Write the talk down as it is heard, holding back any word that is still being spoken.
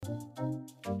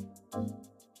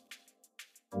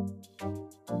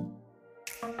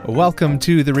Welcome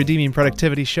to the Redeeming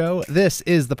Productivity Show. This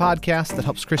is the podcast that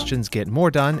helps Christians get more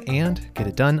done and get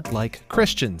it done like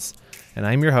Christians. And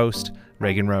I'm your host,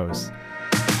 Reagan Rose.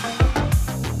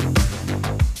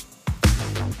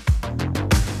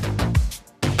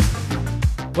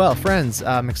 Well, friends,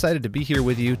 I'm excited to be here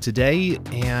with you today,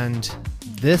 and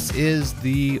this is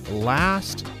the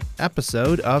last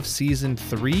episode of Season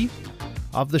 3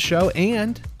 of the show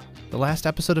and the last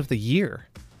episode of the year.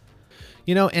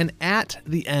 You know, and at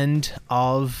the end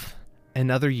of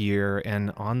another year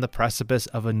and on the precipice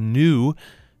of a new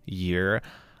year,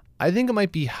 I think it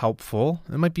might be helpful,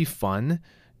 it might be fun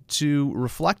to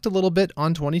reflect a little bit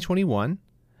on 2021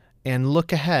 and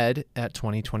look ahead at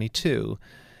 2022.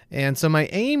 And so my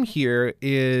aim here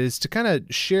is to kind of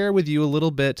share with you a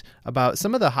little bit about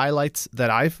some of the highlights that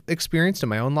I've experienced in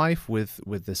my own life with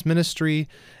this ministry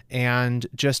and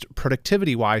just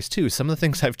productivity-wise too. Some of the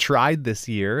things I've tried this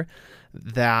year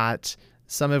that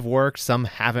some have worked, some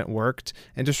haven't worked,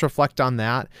 and just reflect on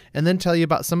that, and then tell you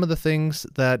about some of the things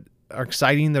that are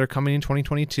exciting that are coming in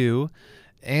 2022,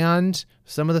 and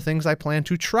some of the things I plan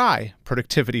to try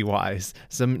productivity-wise,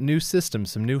 some new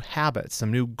systems, some new habits,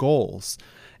 some new goals.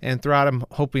 And throughout, I'm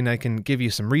hoping I can give you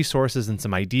some resources and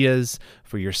some ideas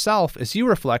for yourself as you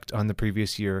reflect on the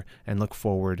previous year and look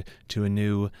forward to a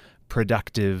new,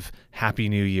 productive, happy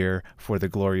new year for the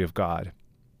glory of God.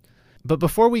 But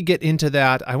before we get into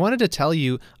that, I wanted to tell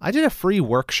you, I did a free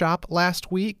workshop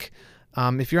last week.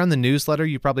 If you're on the newsletter,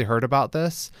 you probably heard about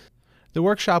this. The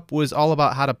workshop was all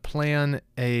about how to plan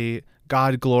a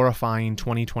God-glorifying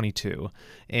 2022.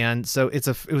 And so it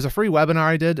was a free webinar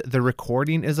I did. The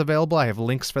recording is available. I have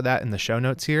links for that in the show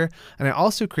notes here. And I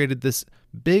also created this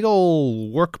big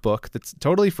old workbook that's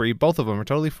totally free. Both of them are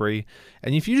totally free.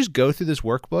 And if you just go through this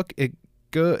workbook,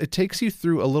 it takes you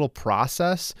through a little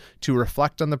process to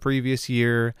reflect on the previous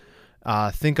year,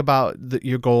 think about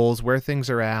your goals, where things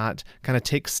are at, kind of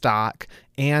take stock,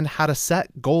 and how to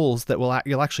set goals that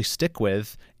you'll actually stick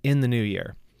with in the new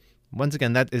year. Once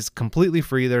again, that is completely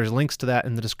free. There's links to that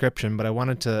in the description, but I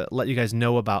wanted to let you guys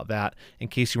know about that in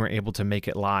case you weren't able to make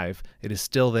it live. It is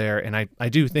still there, and I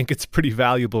do think it's a pretty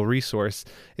valuable resource.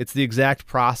 It's the exact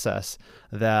process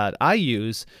that I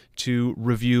use to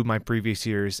review my previous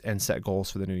years and set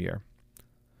goals for the new year.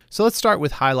 So let's start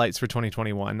with highlights for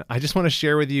 2021. I just want to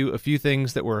share with you a few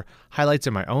things that were highlights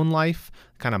in my own life,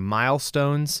 kind of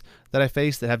milestones that I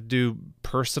faced that have to do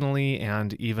personally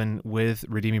and even with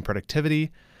redeeming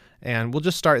productivity. And we'll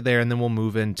just start there, and then we'll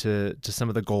move into some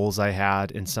of the goals I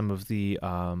had and some of the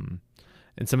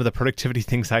productivity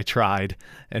things I tried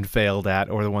and failed at,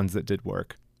 or the ones that did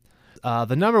work.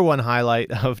 The number one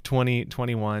highlight of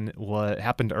 2021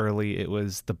 happened early. It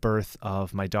was the birth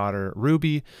of my daughter,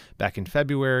 Ruby, back in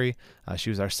February. She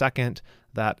was our second.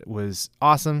 That was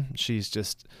awesome. She's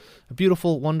just a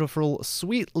beautiful, wonderful,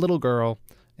 sweet little girl,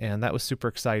 and that was super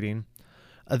exciting.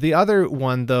 The other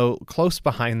one, though, close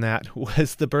behind that,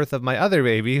 was the birth of my other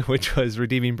baby, which was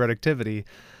redeeming productivity.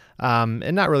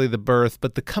 And not really the birth,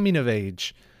 but the coming of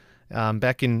age.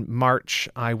 Back in March,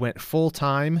 I went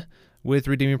full-time with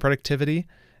redeeming productivity,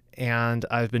 and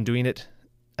I've been doing it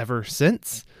ever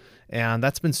since. And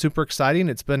that's been super exciting.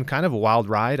 It's been kind of a wild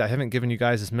ride. I haven't given you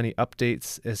guys as many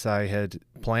updates as I had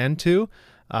planned to,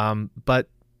 but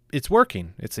it's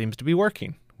working. It seems to be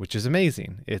working, which is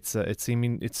amazing. It's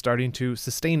starting to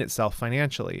sustain itself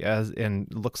financially, and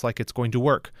looks like it's going to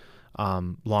work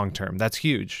long term. That's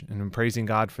huge, and I'm praising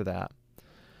God for that.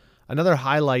 Another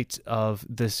highlight of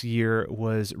this year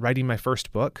was writing my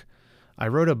first book. I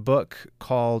wrote a book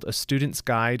called A Student's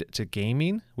Guide to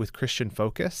Gaming with Christian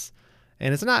Focus,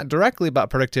 and it's not directly about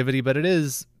productivity, but it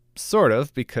is sort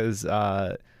of, because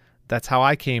that's how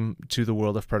I came to the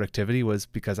world of productivity, was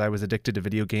because I was addicted to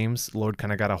video games. The Lord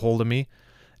kind of got a hold of me.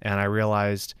 And I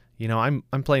realized, I'm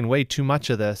playing way too much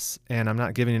of this, and I'm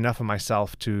not giving enough of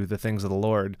myself to the things of the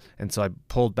Lord. And so I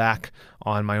pulled back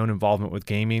on my own involvement with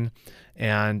gaming.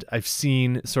 And I've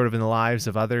seen sort of in the lives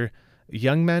of other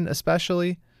young men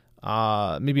especially,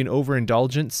 maybe an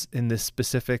overindulgence in this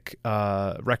specific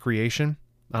recreation.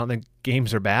 I don't think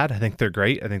games are bad. I think they're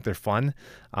great. I think they're fun.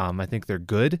 I think they're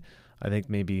good. I think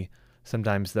maybe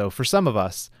sometimes, though, for some of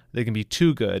us, they can be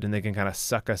too good, and they can kind of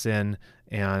suck us in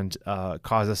and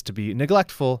cause us to be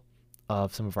neglectful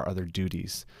of some of our other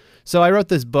duties. So I wrote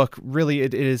this book. Really,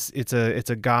 it's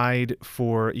a guide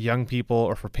for young people,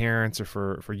 or for parents, or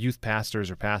for youth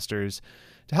pastors or pastors,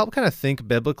 to help kind of think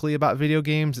biblically about video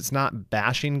games. It's not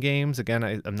bashing games.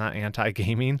 Again, I'm not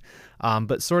anti-gaming,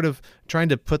 but sort of trying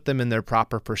to put them in their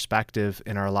proper perspective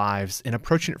in our lives and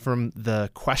approaching it from the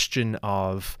question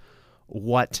of,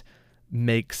 what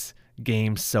makes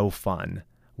games so fun.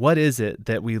 What is it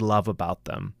that we love about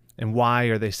them? And why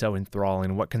are they so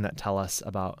enthralling? What can that tell us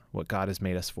about what God has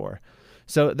made us for?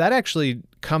 So that actually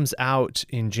comes out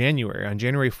in January, on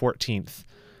January 14th.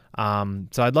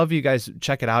 So I'd love you guys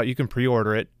check it out. You can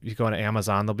pre-order it. You go on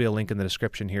Amazon. There'll be a link in the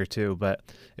description here too. But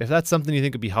if that's something you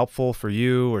think would be helpful for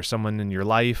you or someone in your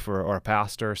life or a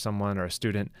pastor or someone or a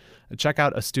student, check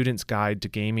out A Student's Guide to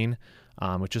Gaming,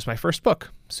 which is my first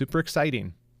book. Super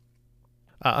exciting.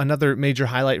 Another major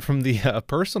highlight from the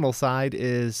personal side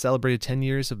is celebrated 10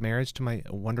 years of marriage to my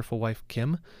wonderful wife,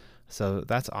 Kim. So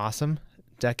that's awesome.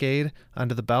 Decade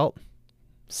under the belt.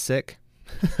 Sick.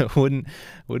 wouldn't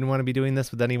want to be doing this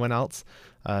with anyone else.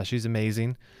 She's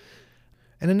amazing.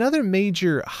 And another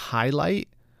major highlight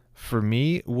for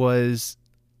me was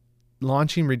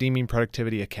launching Redeeming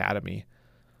Productivity Academy.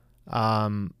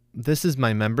 This is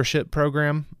my membership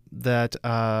program that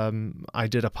I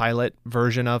did a pilot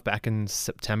version of back in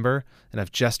September, and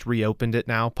I've just reopened it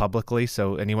now publicly,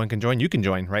 so anyone can join. You can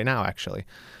join right now, actually.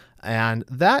 And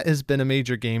that has been a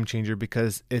major game changer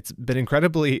because it's been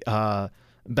incredibly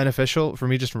beneficial for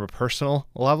me just from a personal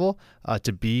level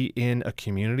to be in a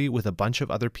community with a bunch of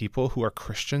other people who are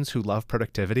Christians who love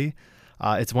productivity.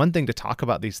 It's one thing to talk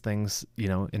about these things,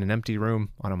 in an empty room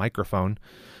on a microphone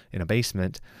in a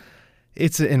basement.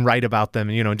 And write about them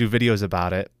and, do videos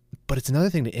about it. But it's another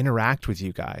thing to interact with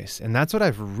you guys. And that's what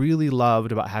I've really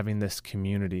loved about having this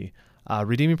community.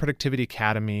 Redeeming Productivity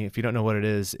Academy, if you don't know what it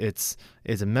is, it's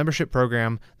a membership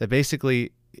program that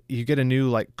basically you get a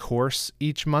new course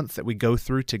each month that we go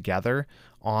through together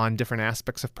on different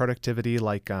aspects of productivity,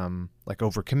 like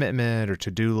overcommitment or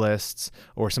to-do lists,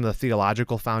 or some of the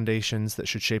theological foundations that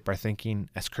should shape our thinking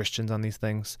as Christians on these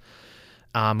things.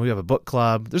 We have a book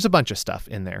club. There's a bunch of stuff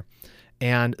in there.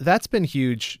 And that's been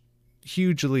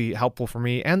hugely helpful for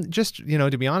me. And just,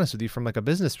 to be honest with you, from a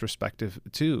business perspective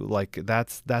too,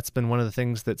 that's been one of the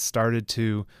things that started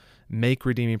to make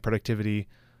Redeeming Productivity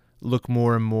look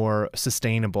more and more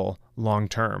sustainable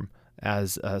long-term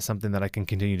as something that I can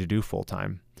continue to do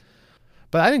full-time.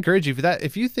 But I'd encourage you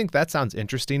if you think that sounds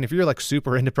interesting, if you're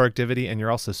super into productivity and you're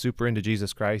also super into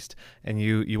Jesus Christ and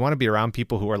you want to be around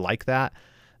people who are like that,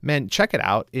 man, check it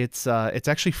out. It's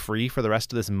actually free for the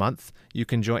rest of this month. You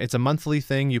can join. It's a monthly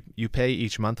thing. You pay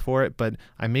each month for it, but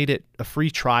I made it a free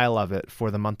trial of it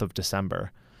for the month of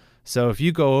December. So if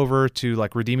you go over to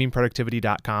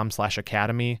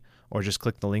redeemingproductivity.com/academy or just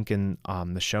click the link in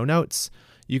the show notes,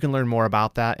 you can learn more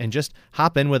about that and just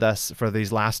hop in with us for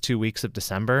these last 2 weeks of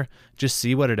December. Just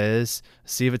see what it is,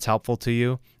 see if it's helpful to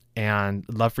you, and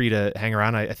I'd love for you to hang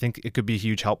around. I think it could be a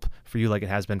huge help for you like it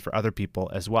has been for other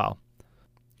people as well.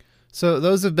 So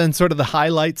those have been sort of the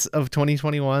highlights of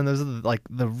 2021. Those are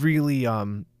the really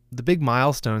the big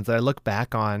milestones that I look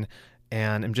back on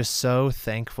and I'm just so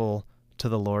thankful to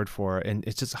the Lord for. And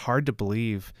it's just hard to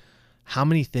believe how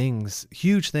many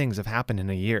huge things have happened in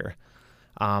a year.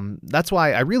 That's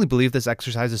why I really believe this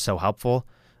exercise is so helpful.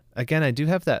 Again, I do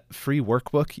have that free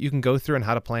workbook you can go through on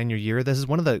how to plan your year. This is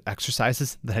one of the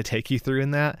exercises that I take you through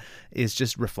in that is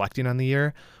just reflecting on the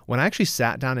year. When I actually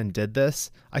sat down and did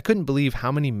this, I couldn't believe how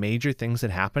many major things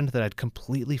had happened that I'd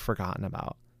completely forgotten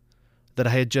about, that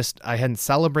I hadn't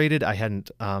celebrated. I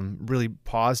hadn't really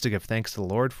paused to give thanks to the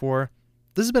Lord for.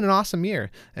 This has been an awesome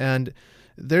year. And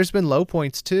there's been low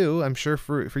points too. I'm sure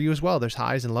for you as well. There's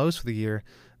highs and lows for the year.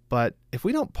 But if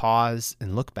we don't pause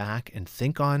and look back and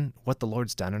think on what the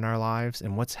Lord's done in our lives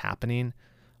and what's happening,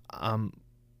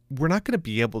 we're not going to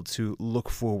be able to look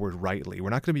forward rightly. We're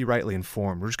not going to be rightly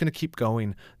informed. We're just going to keep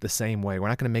going the same way. We're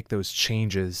not going to make those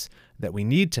changes that we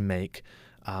need to make.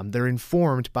 They're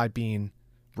informed by being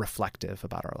reflective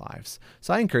about our lives.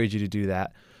 So I encourage you to do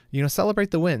that.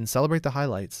 Celebrate the wins, celebrate the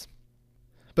highlights.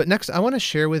 But next, I want to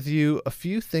share with you a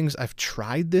few things I've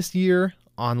tried this year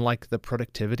on the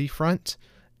productivity front,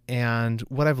 and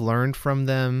what I've learned from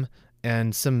them,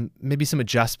 and maybe some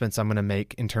adjustments I'm going to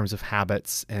make in terms of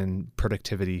habits and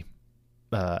productivity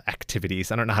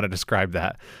activities. I don't know how to describe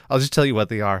that. I'll just tell you what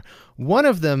they are. One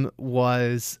of them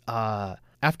was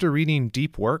after reading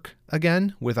Deep Work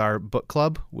again with our book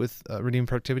club with Redeeming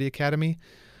Productivity Academy,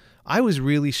 I was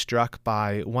really struck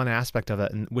by one aspect of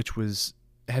it, which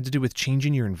had to do with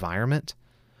changing your environment,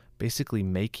 basically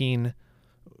making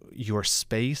your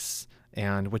space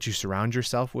and what you surround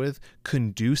yourself with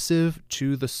conducive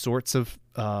to the sorts of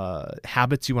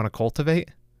habits you want to cultivate.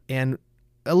 And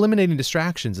eliminating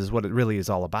distractions is what it really is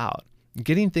all about.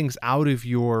 Getting things out of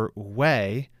your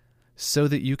way so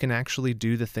that you can actually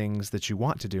do the things that you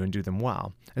want to do and do them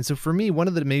well. And so for me, one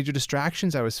of the major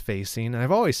distractions I was facing, and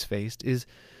I've always faced, is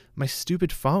my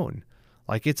stupid phone.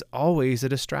 Like it's always a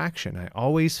distraction. I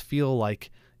always feel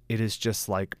like it is just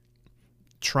like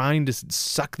trying to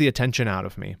suck the attention out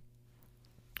of me.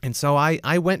 And so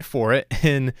I went for it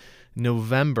in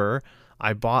November.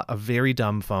 I bought a very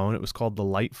dumb phone. It was called the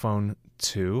Light Phone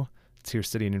 2. It's here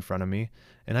sitting in front of me.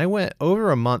 And I went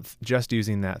over a month just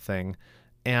using that thing.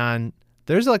 And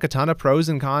there's like a ton of pros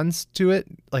and cons to it,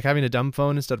 like having a dumb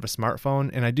phone instead of a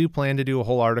smartphone. And I do plan to do a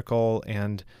whole article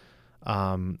and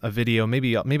a video.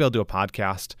 Maybe I'll do a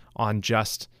podcast on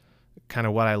just kind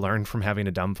of what I learned from having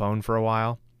a dumb phone for a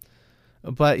while.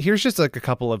 But here's just like a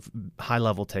couple of high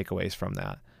level takeaways from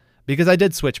that, because I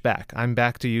did switch back. I'm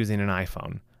back to using an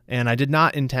iPhone. And I did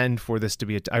not intend for this to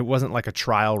be I wasn't like a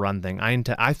trial run thing.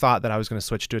 I thought that I was going to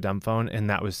switch to a dumb phone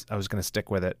and I was going to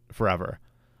stick with it forever.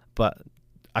 But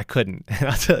I couldn't. And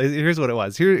I'll tell you, here's what it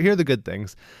was. Here are the good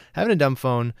things. Having a dumb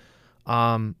phone,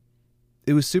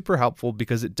 it was super helpful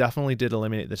because it definitely did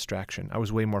eliminate the distraction. I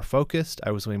was way more focused.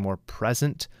 I was way more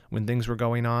present when things were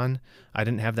going on. I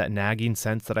didn't have that nagging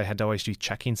sense that I had to always be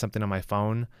checking something on my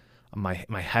phone. My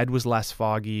head was less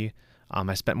foggy.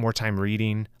 I spent more time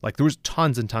reading. Like there was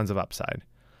tons and tons of upside.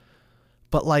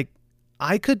 But like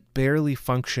I could barely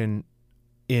function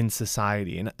in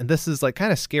society. And this is like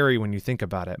kind of scary when you think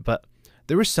about it. But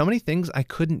there were so many things I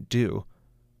couldn't do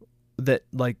that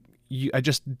like I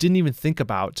just didn't even think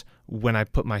about when I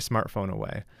put my smartphone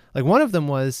away. Like one of them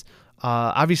was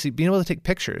obviously being able to take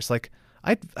pictures. Like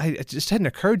it just hadn't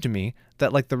occurred to me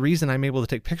that like the reason I'm able to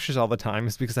take pictures all the time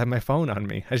is because I have my phone on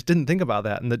me. I just didn't think about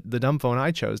that. And the dumb phone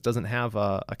I chose doesn't have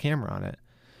a camera on it.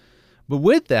 But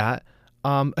with that,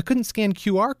 I couldn't scan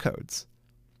QR codes.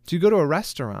 So you go to a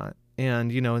restaurant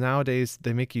and, nowadays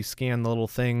they make you scan the little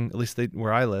thing, at least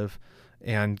where I live,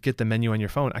 and get the menu on your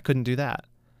phone. I couldn't do that.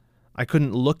 I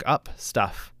couldn't look up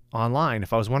stuff online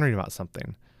if I was wondering about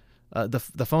something.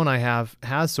 The phone I have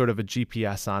has sort of a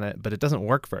GPS on it, but it doesn't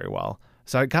work very well.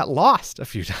 So I got lost a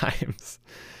few times.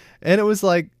 And it was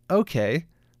like, okay,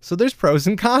 so there's pros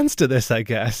and cons to this, I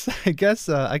guess. I guess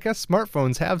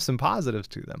smartphones have some positives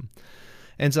to them.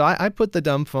 And so I put the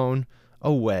dumb phone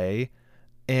away,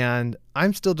 and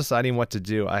I'm still deciding what to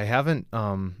do. I haven't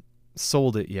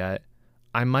sold it yet.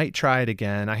 I might try it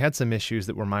again. I had some issues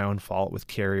that were my own fault with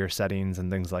carrier settings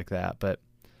and things like that, but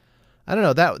I don't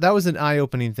know. That was an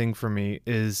eye-opening thing for me.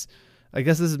 I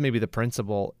guess this is maybe the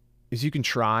principle, is you can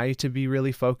try to be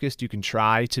really focused. You can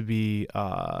try to be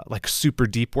like super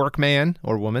deep work man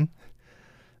or woman.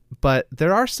 But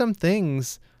there are some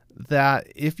things that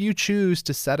if you choose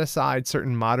to set aside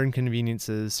certain modern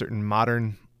conveniences, certain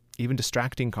modern, even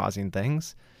distracting causing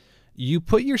things, you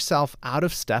put yourself out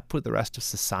of step with the rest of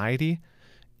society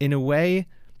in a way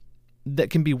that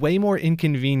can be way more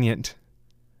inconvenient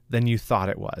than you thought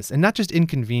it was. And not just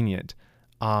inconvenient,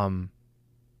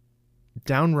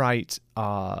 downright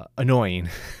annoying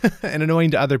and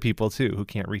annoying to other people too who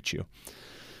can't reach you.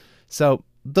 So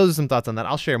those are some thoughts on that.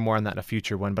 I'll share more on that in a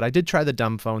future one, but I did try the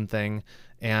dumb phone thing,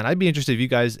 and I'd be interested if you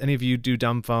guys, any of you do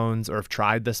dumb phones or have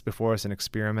tried this before as an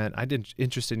experiment.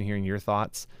 Interested in hearing your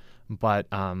thoughts, but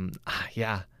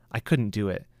yeah, I couldn't do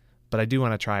it, but I do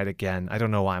want to try it again. I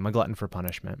don't know why. I'm a glutton for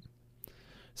punishment.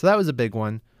 So that was a big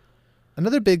one.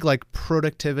 Another big like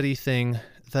productivity thing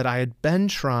that I had been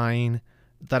trying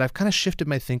that I've kind of shifted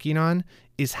my thinking on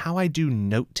is how I do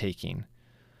note taking.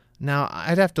 Now,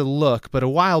 I'd have to look, but a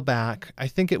while back, I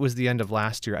think it was the end of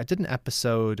last year, I did an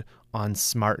episode on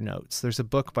Smart Notes. There's a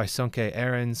book by Sönke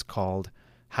Ahrens called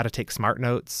How to Take Smart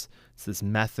Notes. It's this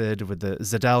method with the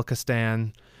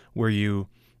Zettelkasten where you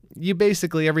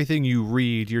basically, everything you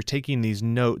read, you're taking these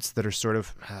notes that are sort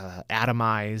of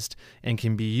atomized and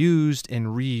can be used and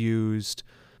reused.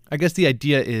 I guess the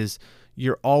idea is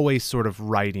you're always sort of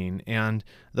writing. And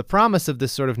the promise of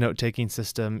this sort of note-taking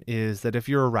system is that if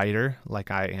you're a writer, like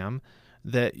I am,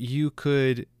 that you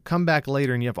could come back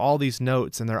later and you have all these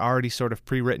notes and they're already sort of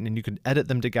pre-written and you could edit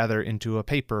them together into a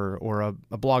paper or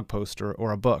a blog post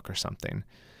or a book or something.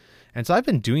 And so I've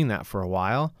been doing that for a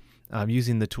while,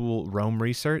 using the tool Roam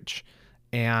Research.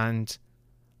 And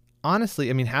honestly,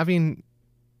 I mean, having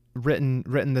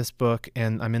written this book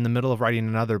and I'm in the middle of writing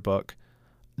another book,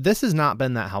 this has not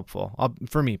been that helpful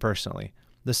for me personally.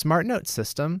 The Smart Notes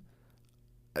system,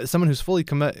 someone who's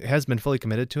has been fully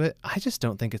committed to it, I just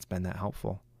don't think it's been that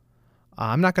helpful.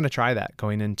 I'm not going to try that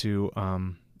going into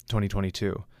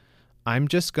 2022. I'm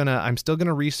still going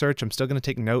to research. I'm still going to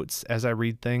take notes as I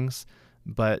read things,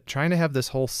 but trying to have this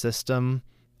whole system,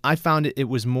 I found it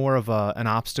was more of an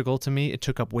obstacle to me. It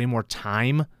took up way more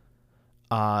time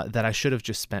that I should have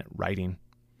just spent writing.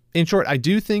 In short, I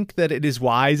do think that it is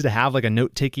wise to have like a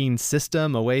note-taking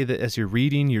system, a way that as you're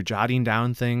reading, you're jotting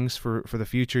down things for the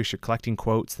future. You're collecting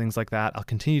quotes, things like that. I'll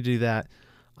continue to do that.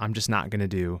 I'm just not going to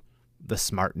do the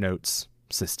Smart Notes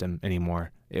system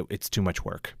anymore. It's too much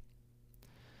work.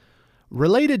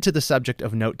 Related to the subject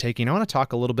of note-taking, I want to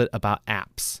talk a little bit about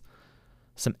apps.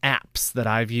 Some apps that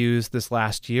I've used this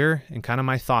last year and kind of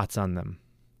my thoughts on them.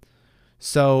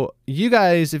 So you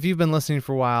guys, if you've been listening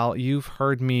for a while, you've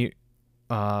heard me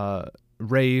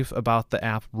rave about the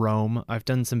app Roam. I've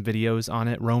done some videos on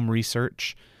it. Roam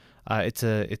Research. It's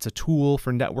a tool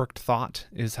for networked thought,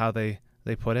 is how they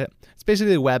put it. It's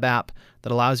basically a web app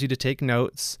that allows you to take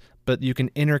notes, but you can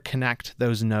interconnect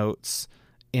those notes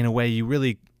in a way you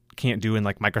really can't do in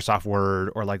like Microsoft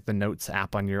Word or like the Notes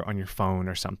app on your phone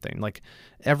or something. Like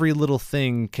every little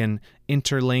thing can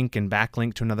interlink and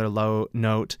backlink to another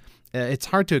note. It's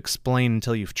hard to explain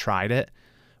until you've tried it.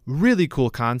 Really cool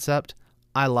concept.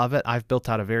 I love it. I've built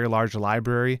out a very large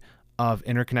library of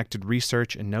interconnected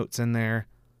research and notes in there.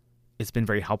 It's been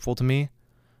very helpful to me.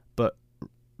 But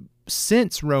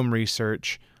since Roam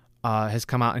Research has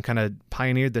come out and kind of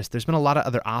pioneered this, there's been a lot of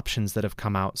other options that have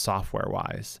come out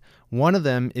software-wise. One of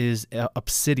them is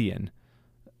Obsidian.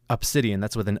 Obsidian,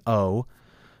 that's with an O.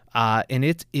 And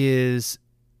it is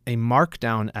a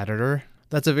markdown editor.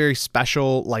 That's a very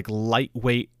special, like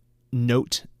lightweight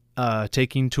note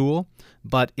taking tool,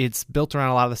 but it's built around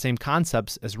a lot of the same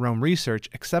concepts as Roam Research,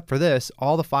 except for this,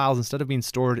 all the files, instead of being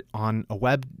stored on a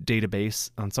web database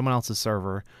on someone else's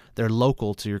server, they're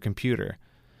local to your computer.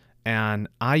 And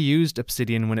I used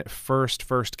Obsidian when it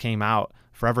first came out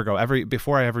forever ago,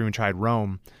 before I ever even tried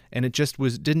Roam, and it just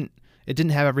didn't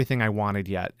have everything I wanted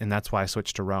yet, and that's why I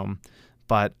switched to Roam.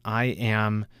 But I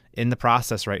am in the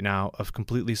process right now of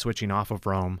completely switching off of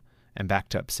Roam and back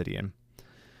to Obsidian.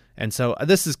 And so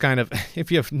this is kind of,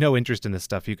 if you have no interest in this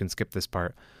stuff, you can skip this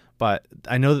part. But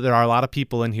I know that there are a lot of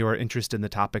people in here who are interested in the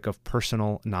topic of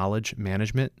personal knowledge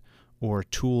management, or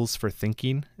tools for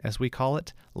thinking, as we call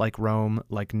it, like Roam,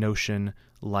 like Notion,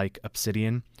 like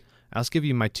Obsidian. I'll just give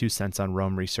you my 2 cents on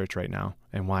Roam Research right now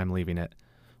and why I'm leaving it.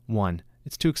 1,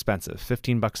 it's too expensive,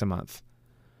 $15 a month.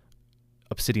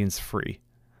 Obsidian's free.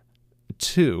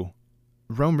 2,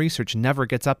 Roam Research never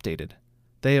gets updated.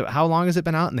 How long has it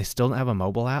been out and they still don't have a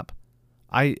mobile app?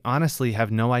 I honestly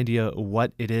have no idea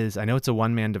what it is. I know it's a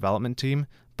one-man development team,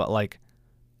 but like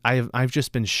I've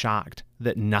just been shocked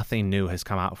that nothing new has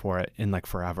come out for it in like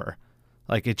forever.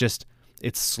 Like it's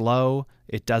slow.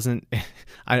 It doesn't,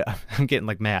 I'm getting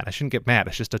like mad. I shouldn't get mad.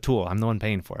 It's just a tool. I'm the one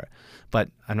paying for it, but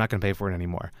I'm not going to pay for it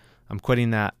anymore. I'm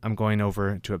quitting that. I'm going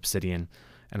over to Obsidian,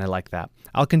 and I like that.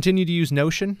 I'll continue to use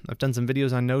Notion. I've done some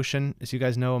videos on Notion. As you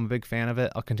guys know, I'm a big fan of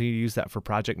it. I'll continue to use that for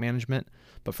project management,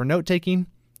 but for note-taking,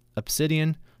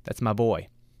 Obsidian, that's my boy.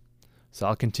 So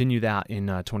I'll continue that in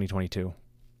 2022.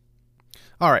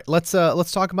 All right, let's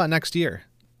talk about next year.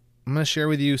 I'm going to share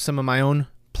with you some of my own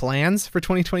plans for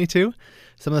 2022,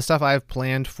 some of the stuff I've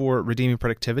planned for Redeeming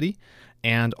Productivity,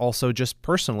 and also just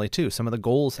personally too, some of the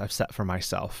goals I've set for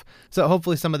myself. So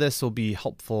hopefully some of this will be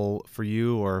helpful for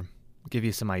you or give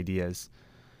you some ideas.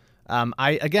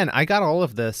 I got all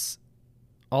of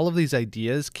these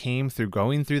ideas came through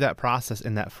going through that process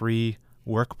in that free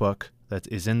workbook that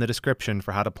is in the description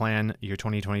for how to plan your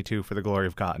 2022 for the glory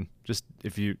of God. Just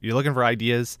if you're looking for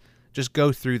ideas, just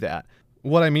go through that.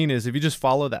 What I mean is if you just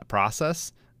follow that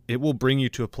process, it will bring you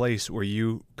to a place where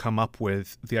you come up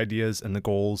with the ideas and the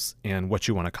goals and what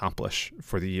you want to accomplish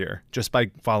for the year just by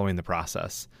following the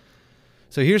process.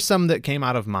 So here's some that came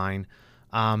out of mine.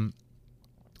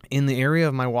 In the area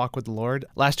of my walk with the Lord,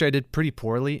 last year I did pretty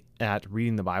poorly at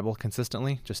reading the Bible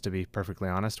consistently, just to be perfectly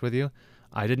honest with you.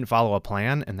 I didn't follow a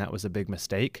plan, and that was a big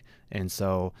mistake. And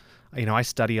so, I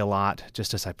study a lot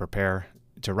just as I prepare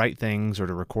to write things or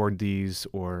to record these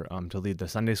or to lead the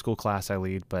Sunday school class I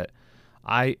lead. But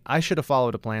I should have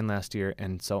followed a plan last year,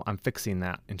 and so I'm fixing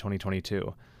that in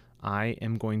 2022. I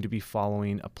am going to be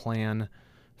following a plan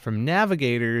from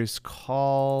Navigators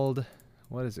called,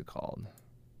 what is it called?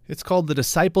 It's called the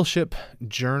Discipleship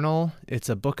Journal. It's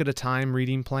a book at a time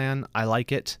reading plan. I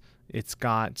like it. It's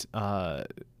got,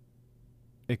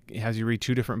 it has you read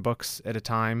 2 different books at a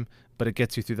time, but it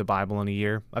gets you through the Bible in a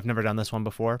year. I've never done this one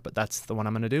before, but that's the one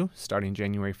I'm going to do starting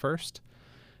January 1st.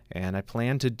 And I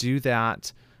plan to do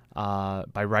that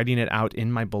by writing it out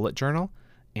in my bullet journal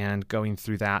and going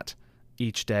through that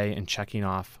each day and checking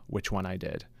off which one I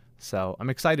did. So I'm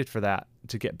excited for that,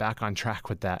 to get back on track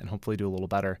with that and hopefully do a little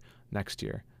better next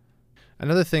year.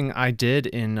 Another thing I did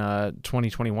in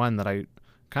 2021 that I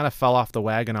kind of fell off the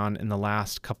wagon on in the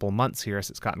last couple months here as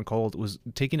it's gotten cold was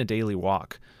taking a daily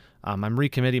walk. I'm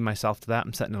recommitting myself to that.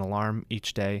 I'm setting an alarm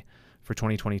each day for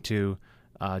 2022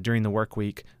 during the work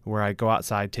week, where I go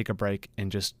outside, take a break,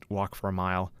 and just walk for a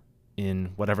mile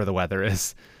in whatever the weather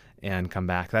is and come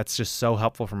back. That's just so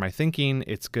helpful for my thinking.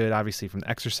 It's good, obviously, from the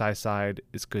exercise side.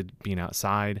 It's good being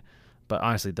outside. But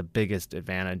honestly, the biggest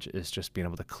advantage is just being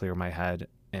able to clear my head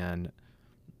and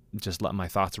just let my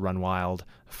thoughts run wild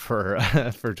for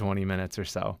 20 minutes or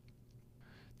so.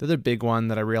 The other big one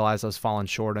that I realized I was falling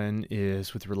short in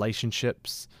is with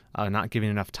relationships, not giving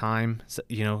enough time. So,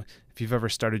 if you've ever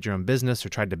started your own business or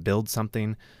tried to build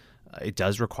something, it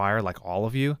does require, like all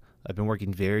of you, I've been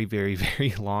working very, very,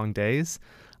 very long days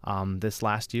this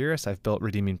last year as I've built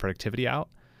Redeeming Productivity out,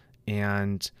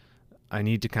 and I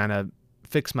need to kind of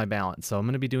fix my balance. So I'm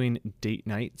going to be doing date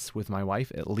nights with my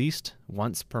wife at least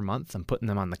once per month. I'm putting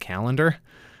them on the calendar,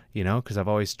 because I've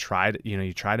always tried,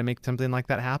 you try to make something like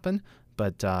that happen.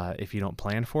 But if you don't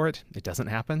plan for it, it doesn't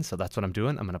happen. So that's what I'm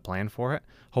doing. I'm going to plan for it.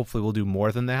 Hopefully we'll do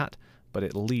more than that, but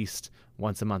at least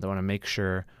once a month, I want to make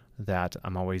sure that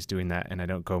I'm always doing that and I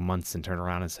don't go months and turn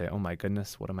around and say, oh my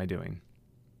goodness, what am I doing?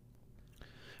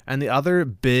 And the other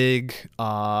big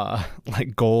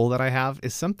goal that I have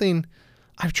is something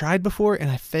I've tried before and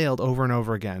I failed over and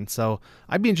over again. So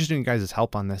I'd be interested in you guys'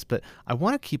 help on this, but I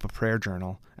want to keep a prayer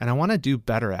journal and I want to do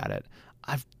better at it.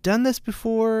 I've done this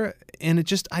before and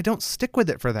I don't stick with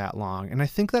it for that long. And I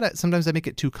think that sometimes I make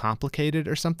it too complicated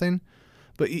or something.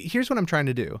 But here's what I'm trying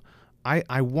to do. I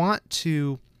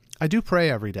do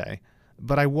pray every day,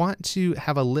 but I want to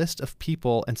have a list of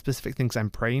people and specific things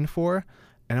I'm praying for.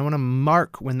 And I want to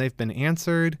mark when they've been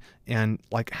answered and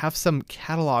have some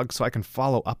catalog so I can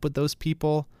follow up with those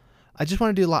people. I just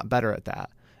want to do a lot better at that.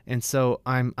 And so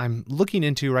I'm looking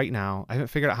into right now, I haven't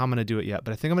figured out how I'm going to do it yet,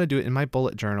 but I think I'm going to do it in my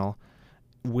bullet journal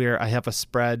where I have a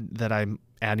spread that I'm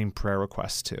adding prayer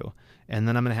requests to. And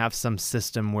then I'm going to have some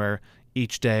system where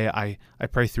each day I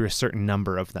pray through a certain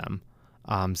number of them.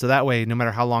 So that way, no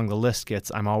matter how long the list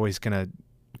gets, I'm always going to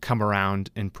come around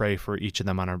and pray for each of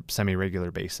them on a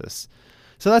semi-regular basis.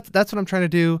 So that's what I'm trying to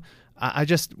do.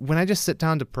 When I just sit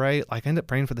down to pray, I end up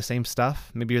praying for the same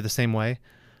stuff. Maybe you're the same way,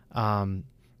 and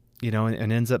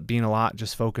ends up being a lot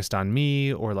just focused on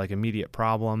me or immediate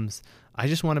problems. I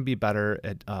just want to be better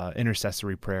at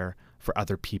intercessory prayer for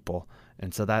other people.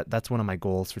 And so that's one of my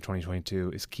goals for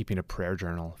 2022 is keeping a prayer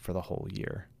journal for the whole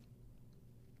year.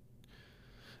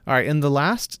 All right. And the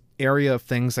last area of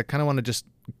things I kind of want to just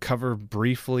cover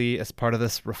briefly as part of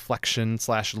this reflection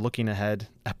 / looking ahead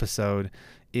episode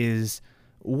is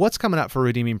what's coming up for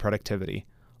Redeeming Productivity.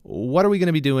 What are we going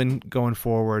to be doing going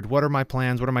forward? What are my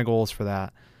plans? What are my goals for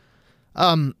that?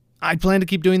 I plan to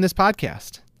keep doing this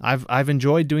podcast. I've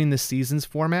enjoyed doing this seasons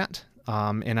format.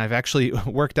 And I've actually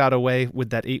worked out a way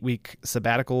with that 8-week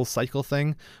sabbatical cycle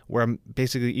thing where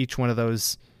basically each one of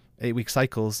those 8-week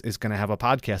cycles is going to have a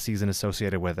podcast season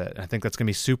associated with it. And I think that's going to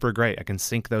be super great. I can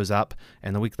sync those up.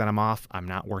 And the week that I'm off, I'm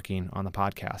not working on the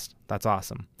podcast. That's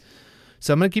awesome.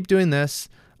 So I'm going to keep doing this.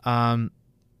 I'm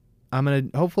going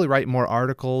to hopefully write more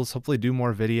articles, hopefully do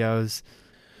more videos.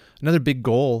 Another big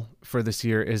goal for this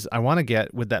year is I want to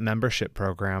get with that membership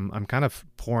program. I'm kind of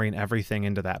pouring everything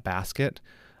into that basket,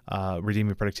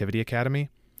 Redeeming Productivity Academy.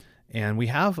 And we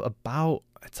have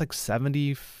it's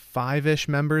 75-ish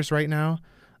members right now.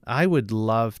 I would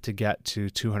love to get to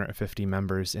 250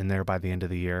 members in there by the end of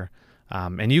the year.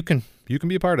 And you can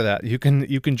be a part of that. You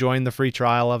can join the free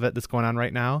trial of it that's going on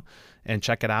right now and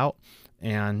check it out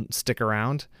and stick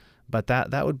around. But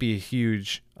that would be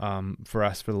huge for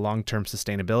us for the long-term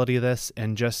sustainability of this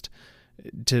and just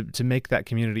to make that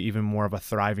community even more of a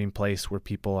thriving place where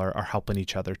people are helping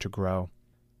each other to grow.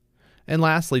 And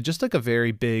lastly, just a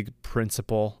very big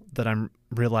principle that I'm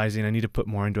realizing I need to put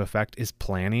more into effect is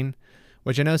planning,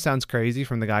 which I know sounds crazy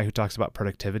from the guy who talks about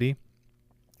productivity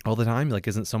all the time.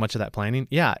 Isn't so much of that planning?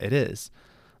 Yeah, it is.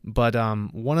 But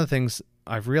one of the things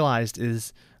I've realized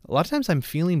is a lot of times I'm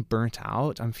feeling burnt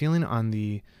out. I'm feeling on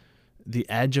the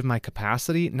edge of my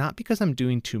capacity, not because I'm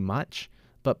doing too much,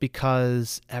 but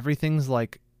because everything's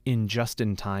in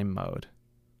just-in-time mode,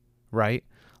 right?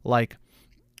 Like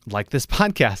this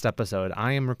podcast episode,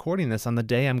 I am recording this on the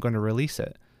day I'm going to release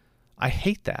it. I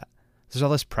hate that. There's all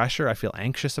this pressure. I feel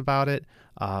anxious about it.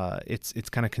 It's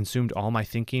kind of consumed all my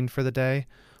thinking for the day.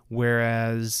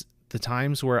 Whereas the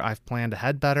times where I've planned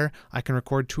ahead better, I can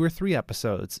record 2 or 3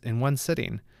 episodes in one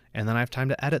sitting. And then I have time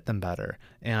to edit them better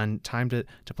and time to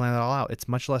plan that all out. It's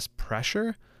much less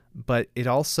pressure, but it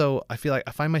also, I feel like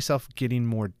I find myself getting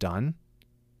more done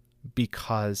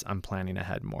because I'm planning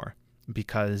ahead more,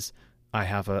 because I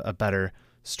have a better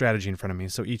strategy in front of me.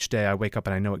 So each day I wake up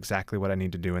and I know exactly what I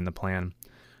need to do in the plan.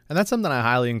 And that's something I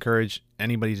highly encourage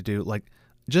anybody to do.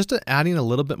 Just adding a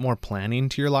little bit more planning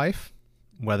to your life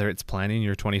whether it's planning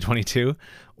your 2022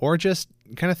 or just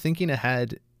kind of thinking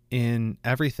ahead in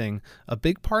everything. A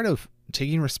big part of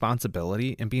taking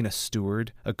responsibility and being a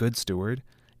steward, a good steward,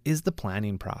 is the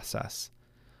planning process.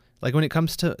 Like when it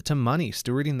comes to money,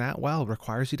 stewarding that well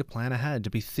requires you to plan ahead,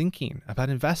 to be thinking about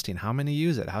investing. How am I going to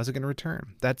use it? How's it going to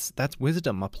return? That's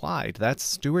wisdom applied. That's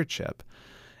stewardship.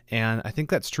 And I think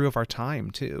that's true of our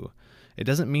time too. It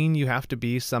doesn't mean you have to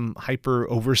be some hyper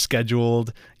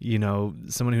overscheduled,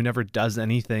 someone who never does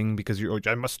anything because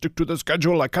I must stick to the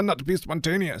schedule. I cannot be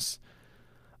spontaneous.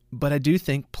 But I do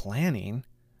think planning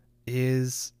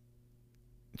is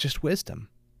just wisdom.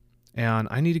 And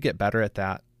I need to get better at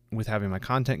that with having my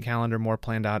content calendar more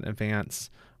planned out in advance,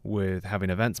 with having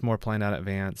events more planned out in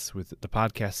advance, with the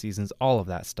podcast seasons, all of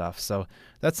that stuff. So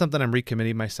that's something I'm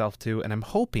recommitting myself to, and I'm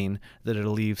hoping that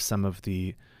it'll leave some of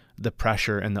the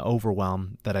pressure and the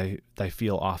overwhelm that I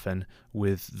feel often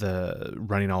with the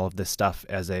running all of this stuff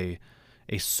as a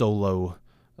solo,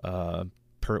 what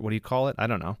do you call it? I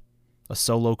don't know. A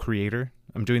solo creator.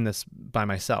 I'm doing this by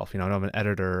myself. I don't have an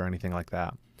editor or anything like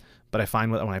that. But I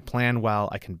find when I plan well,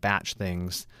 I can batch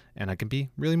things and I can be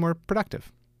really more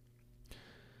productive.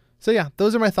 So yeah,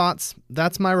 those are my thoughts.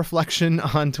 That's my reflection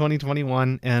on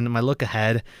 2021 and my look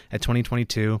ahead at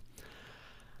 2022.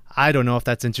 I don't know if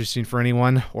that's interesting for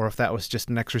anyone or if that was just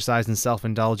an exercise in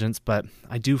self-indulgence, but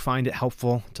I do find it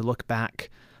helpful to look back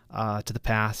to the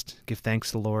past, give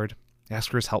thanks to the Lord,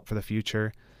 ask for his help for the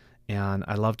future. And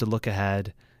I love to look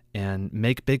ahead and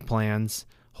make big plans,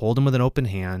 hold them with an open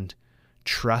hand,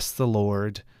 trust the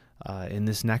Lord in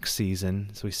this next season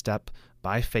so we step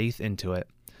by faith into it.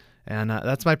 And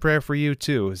that's my prayer for you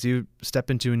too. As you step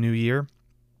into a new year,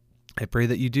 I pray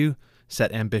that you do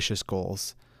set ambitious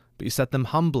goals, but you set them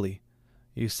humbly.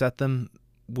 You set them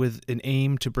with an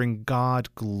aim to bring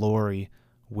God glory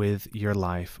with your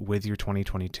life, with your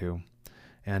 2022.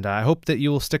 And I hope that you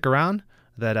will stick around,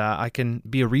 that I can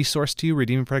be a resource to you.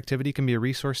 Redeeming Productivity can be a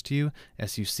resource to you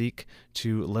as you seek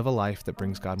to live a life that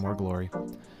brings God more glory.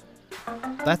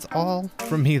 That's all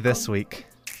from me this week,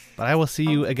 but I will see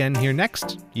you again here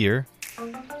next year.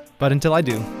 But until I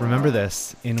do, remember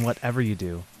this: in whatever you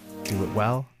do it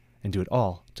well and do it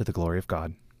all to the glory of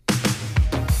God.